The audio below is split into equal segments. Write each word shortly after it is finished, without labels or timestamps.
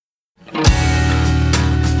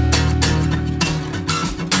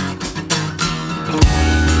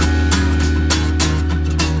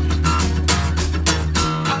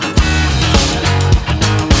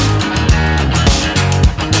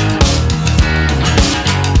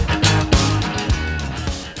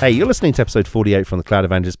Hey, you're listening to episode 48 from the Cloud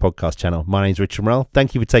Evangelist podcast channel. My name's Richard Morrell.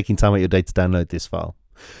 Thank you for taking time out of your day to download this file.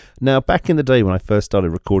 Now, back in the day when I first started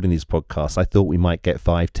recording these podcasts, I thought we might get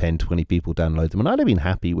 5, 10, 20 people download them, and I'd have been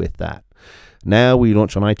happy with that. Now we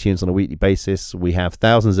launch on iTunes on a weekly basis. We have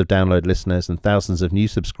thousands of download listeners and thousands of new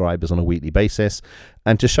subscribers on a weekly basis.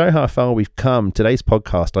 And to show how far we've come, today's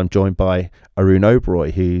podcast, I'm joined by Arun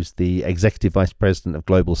Oberoi, who's the Executive Vice President of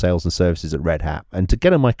Global Sales and Services at Red Hat. And to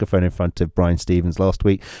get a microphone in front of Brian Stevens last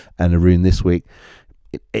week and Arun this week,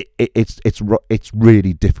 it's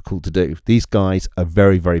really difficult to do. These guys are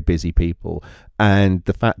very, very busy people, and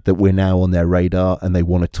the fact that we're now on their radar and they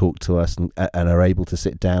want to talk to us and are able to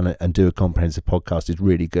sit down and do a comprehensive podcast is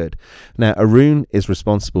really good. Now, Arun is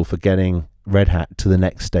responsible for getting Red Hat to the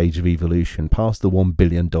next stage of evolution, past the $1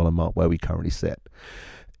 billion mark where we currently sit.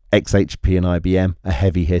 XHP and IBM, a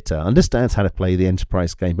heavy hitter, understands how to play the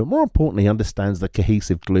enterprise game, but more importantly understands the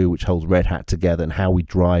cohesive glue which holds Red Hat together and how we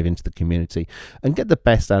drive into the community and get the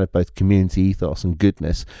best out of both community ethos and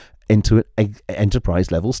goodness into an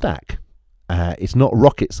enterprise level stack. It's not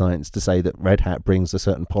rocket science to say that Red Hat brings a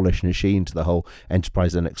certain polish and sheen to the whole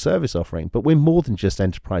Enterprise Linux service offering, but we're more than just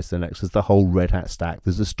Enterprise Linux. There's the whole Red Hat stack.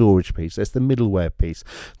 There's the storage piece. There's the middleware piece.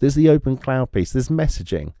 There's the open cloud piece. There's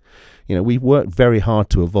messaging. You know, we've worked very hard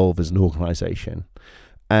to evolve as an organization.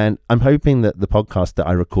 And I'm hoping that the podcast that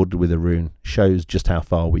I recorded with Arun shows just how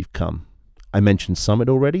far we've come. I mentioned Summit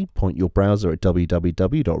already. Point your browser at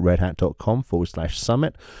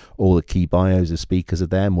www.redhat.com/summit. All the key bios of speakers are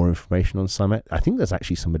there. More information on Summit. I think there's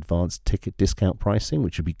actually some advanced ticket discount pricing,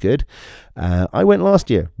 which would be good. I went last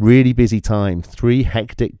year. Really busy time. 3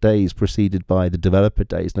 hectic days preceded by the developer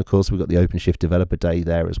days. And of course, we've got the OpenShift developer day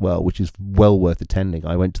there as well, which is well worth attending.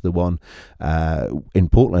 I went to the one in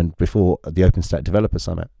Portland before the OpenStack Developer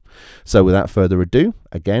Summit. So without further ado,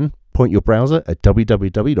 again, point your browser at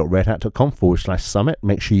www.redhat.com/summit.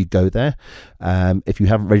 Make sure you go there. If you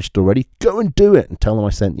haven't registered already, go and do it and tell them I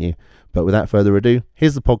sent you. But without further ado,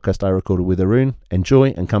 here's the podcast I recorded with Arun. Enjoy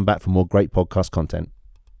and come back for more great podcast content.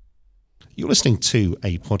 You're listening to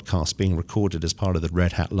a podcast being recorded as part of the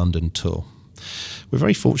Red Hat London tour. We're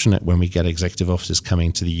very fortunate when we get executive officers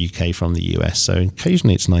coming to the UK from the US, so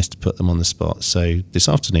occasionally it's nice to put them on the spot. So this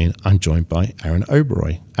afternoon, I'm joined by Arun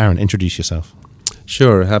Oberoi. Arun, introduce yourself.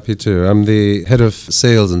 Sure, happy to. I'm the head of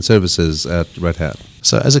sales and services at Red Hat.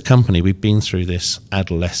 So as a company, we've been through this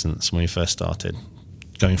adolescence when we first started,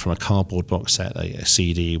 going from a cardboard box set, a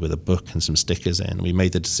CD with a book and some stickers in. We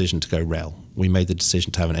made the decision to go RHEL. We made the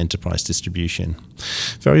decision to have an enterprise distribution.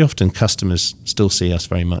 Very often, customers still see us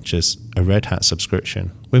very much as a Red Hat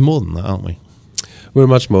subscription. We're more than that, aren't we? We're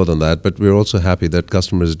much more than that, but we're also happy that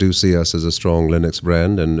customers do see us as a strong Linux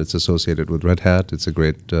brand, and it's associated with Red Hat. It's a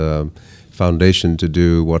great foundation to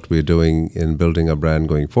do what we're doing in building a brand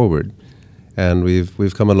going forward. And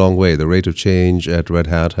we've come a long way. The rate of change at Red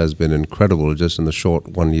Hat has been incredible just in the short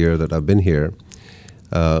 1 year that I've been here.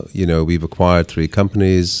 We've acquired 3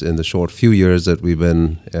 companies in the short few years that we've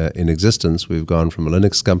been in existence. We've gone from a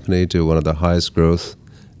Linux company to one of the highest growth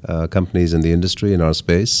companies in the industry in our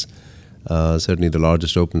space, certainly the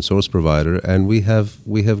largest open source provider. And we have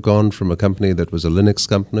gone from a company that was a Linux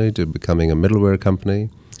company to becoming a middleware company.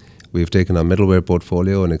 We've taken our middleware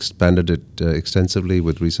portfolio and expanded it extensively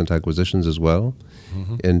with recent acquisitions as well,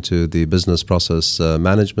 into the business process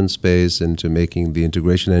management space, into making the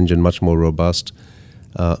integration engine much more robust.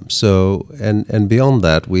 And beyond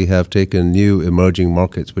that, we have taken new emerging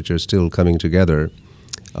markets which are still coming together.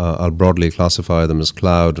 I'll broadly classify them as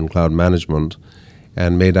cloud and cloud management,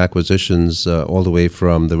 and made acquisitions all the way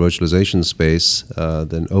from the virtualization space,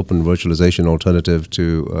 then open virtualization alternative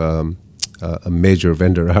to a major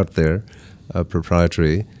vendor out there,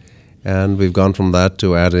 proprietary. And we've gone from that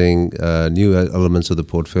to adding new elements of the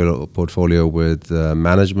portfolio with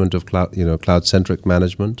management of cloud, cloud-centric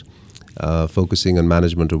management, focusing on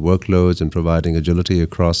management of workloads and providing agility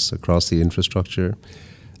across the infrastructure.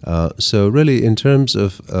 So really, in terms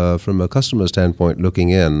of, from a customer standpoint, looking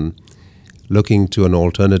to an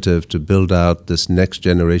alternative to build out this next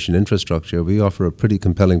generation infrastructure, we offer a pretty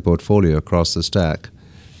compelling portfolio across the stack.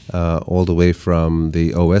 All the way from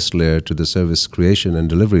the OS layer to the service creation and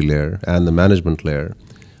delivery layer and the management layer,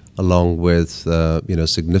 along with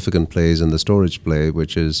significant plays in the storage play,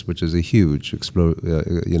 which is a huge,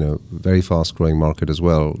 very fast-growing market as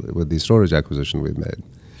well with the storage acquisition we've made.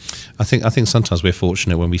 I think sometimes we're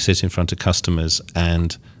fortunate when we sit in front of customers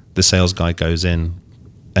and the sales guy goes in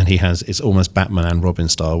and it's almost Batman and Robin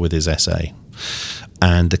style with his SA,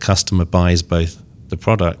 and the customer buys both the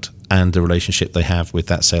product and the relationship they have with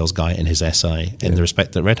that sales guy in his SA, in the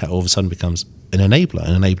respect that Red Hat all of a sudden becomes an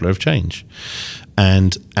enabler of change.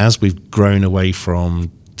 And as we've grown away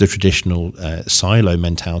from the traditional silo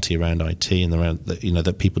mentality around IT and around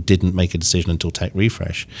that people didn't make a decision until tech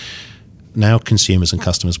refresh. Now consumers and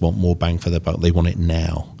customers want more bang for their buck. They want it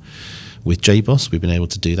now. With JBoss, we've been able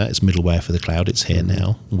to do that. It's middleware for the cloud. It's here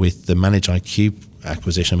now. With the Manage IQ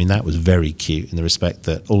acquisition, I mean, that was very cute in the respect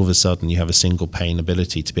that all of a sudden you have a single pane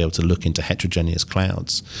ability to be able to look into heterogeneous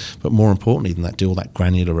clouds. But more importantly than that, do all that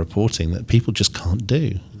granular reporting that people just can't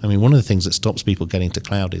do. I mean, one of the things that stops people getting to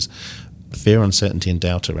cloud is fear, uncertainty, and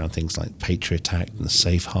doubt around things like Patriot Act and the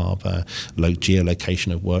safe harbor,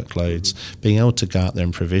 geolocation of workloads, being able to go out there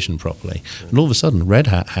and provision properly. And all of a sudden, Red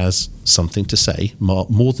Hat has something to say,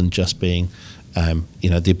 more than just being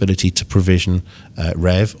the ability to provision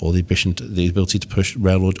Rev or the ability to push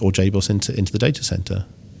RHEL or JBoss into the data center.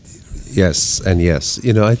 Yes, and yes.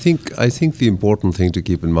 I think the important thing to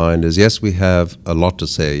keep in mind is, yes, we have a lot to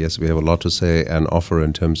say. Yes, we have a lot to say and offer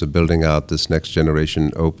in terms of building out this next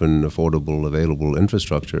generation open, affordable, available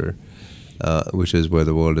infrastructure, which is where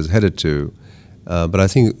the world is headed to. But I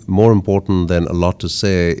think more important than a lot to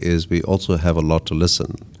say is we also have a lot to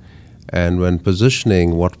listen. And when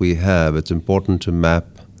positioning what we have, it's important to map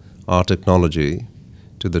our technology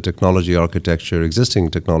to the technology architecture,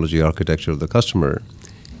 existing technology architecture of the customer,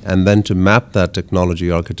 and then to map that technology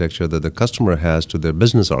architecture that the customer has to their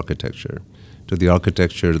business architecture, to the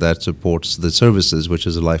architecture that supports the services, which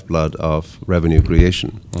is the lifeblood of revenue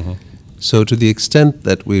creation. Mm-hmm. So to the extent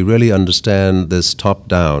that we really understand this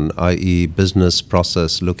top-down, i.e. business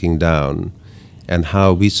process looking down, and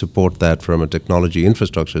how we support that from a technology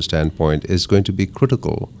infrastructure standpoint is going to be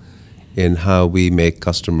critical in how we make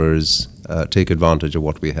customers take advantage of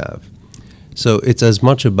what we have. So it's as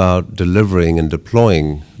much about delivering and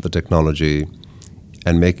deploying the technology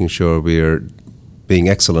and making sure we're being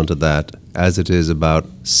excellent at that as it is about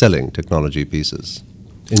selling technology pieces.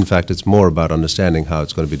 In fact, it's more about understanding how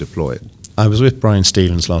it's going to be deployed. I was with Brian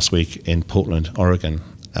Stevens last week in Portland, Oregon,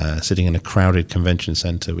 sitting in a crowded convention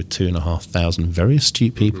center with 2,500 very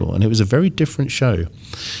astute people, mm-hmm. and it was a very different show.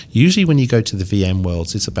 Usually when you go to the VM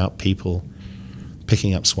worlds, it's about people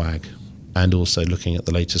picking up swag and also looking at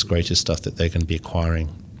the latest, greatest stuff that they're going to be acquiring.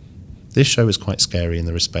 This show is quite scary in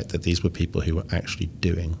the respect that these were people who were actually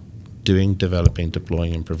doing, developing,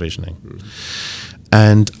 deploying, and provisioning. Mm-hmm.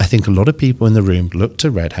 And I think a lot of people in the room looked to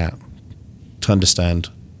Red Hat to understand,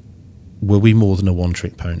 were we more than a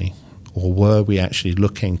one-trick pony? Or were we actually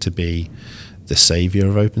looking to be the savior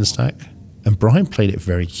of OpenStack? And Brian played it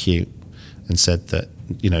very cute and said that,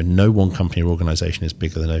 no one company or organization is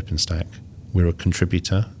bigger than OpenStack. We're a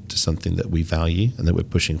contributor to something that we value and that we're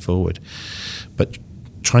pushing forward. But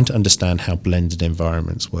trying to understand how blended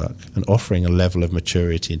environments work and offering a level of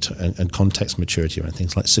maturity and context maturity around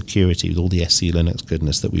things like security with all the SC Linux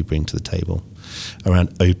goodness that we bring to the table, around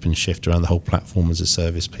OpenShift, around the whole platform as a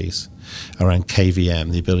service piece, around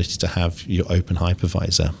KVM, the ability to have your open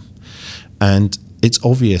hypervisor. And it's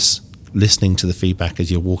obvious listening to the feedback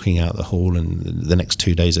as you're walking out the hall and the next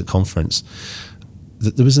 2 days at conference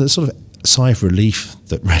that there was a sort of sigh of relief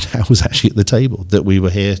that Red Hat was actually at the table, that we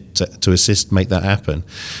were here to assist make that happen.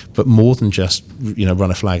 But more than just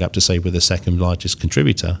run a flag up to say we're the second largest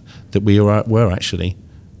contributor, that we were actually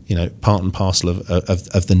part and parcel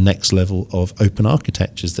of the next level of open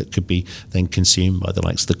architectures that could be then consumed by the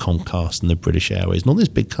likes of the Comcast and the British Airways and all these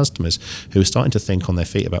big customers who are starting to think on their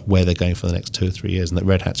feet about where they're going for the next 2 or 3 years, and that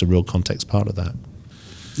Red Hat's a real context part of that.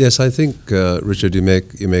 Yes, I think, Richard, you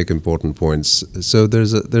make important points. So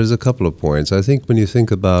there's a couple of points. I think when you think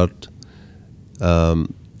about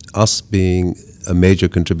us being a major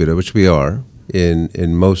contributor, which we are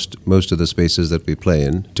in most of the spaces that we play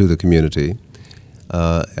in, to the community,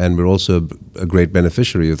 and we're also a great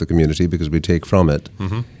beneficiary of the community because we take from it.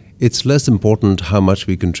 Mm-hmm. It's less important how much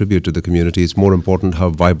we contribute to the community. It's more important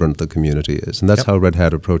how vibrant the community is. And that's how Red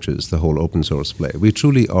Hat approaches the whole open source play. We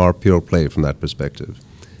truly are pure play from that perspective.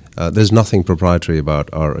 There's nothing proprietary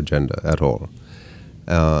about our agenda at all.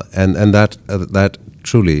 And that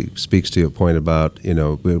truly speaks to your point about,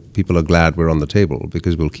 people are glad we're on the table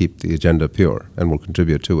because we'll keep the agenda pure and we'll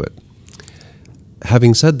contribute to it.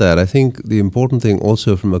 Having said that, I think the important thing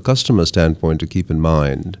also from a customer standpoint to keep in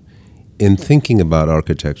mind in thinking about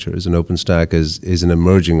architectures, and OpenStack is an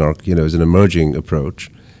emerging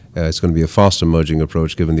approach. It's going to be a fast emerging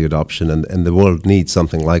approach given the adoption, and the world needs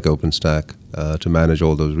something like OpenStack to manage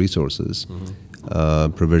all those resources,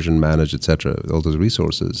 mm-hmm. Provision, manage, etc., all those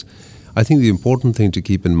resources. I think the important thing to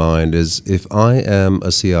keep in mind is if I am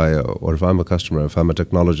a CIO or if I'm a customer, if I'm a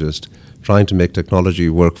technologist trying to make technology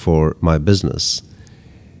work for my business,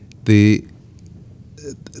 there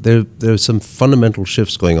are some fundamental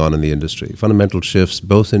shifts going on in the industry, fundamental shifts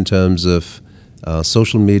both in terms of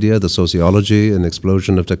social media, the sociology and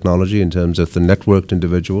explosion of technology in terms of the networked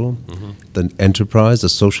individual, the enterprise, the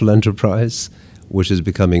social enterprise, which is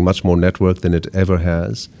becoming much more networked than it ever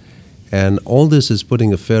has. And all this is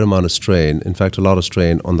putting a fair amount of strain, in fact, a lot of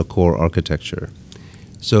strain on the core architecture.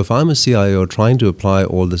 So if I'm a CIO trying to apply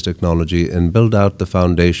all this technology and build out the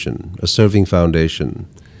foundation, a serving foundation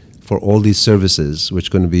for all these services which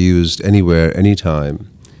are going to be used anywhere, anytime,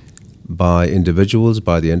 by individuals,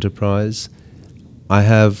 by the enterprise, I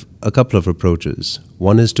have a couple of approaches.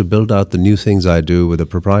 One is to build out the new things I do with a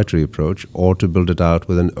proprietary approach, or to build it out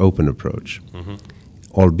with an open approach,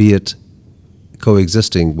 albeit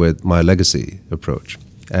coexisting with my legacy approach,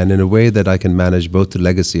 and in a way that I can manage both the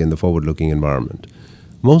legacy and the forward-looking environment.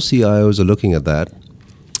 Most CIOs are looking at that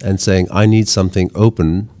and saying, I need something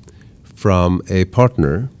open from a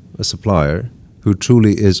partner, a supplier, who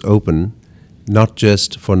truly is open, not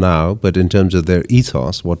just for now, but in terms of their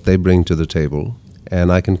ethos, what they bring to the table.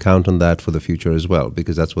 And I can count on that for the future as well,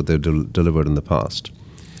 because that's what they've delivered in the past.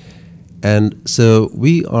 And so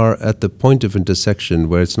we are at the point of intersection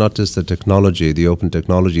where it's not just the technology, the open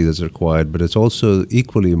technology that's required, but it's also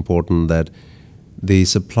equally important that the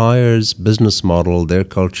supplier's business model, their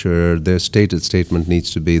culture, their stated statement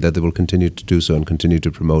needs to be that they will continue to do so and continue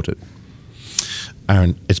to promote it.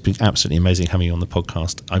 Arun, it's been absolutely amazing having you on the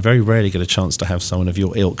podcast. I very rarely get a chance to have someone of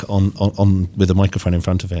your ilk on with a microphone in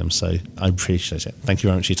front of him, so I appreciate it. Thank you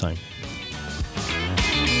very much for your time.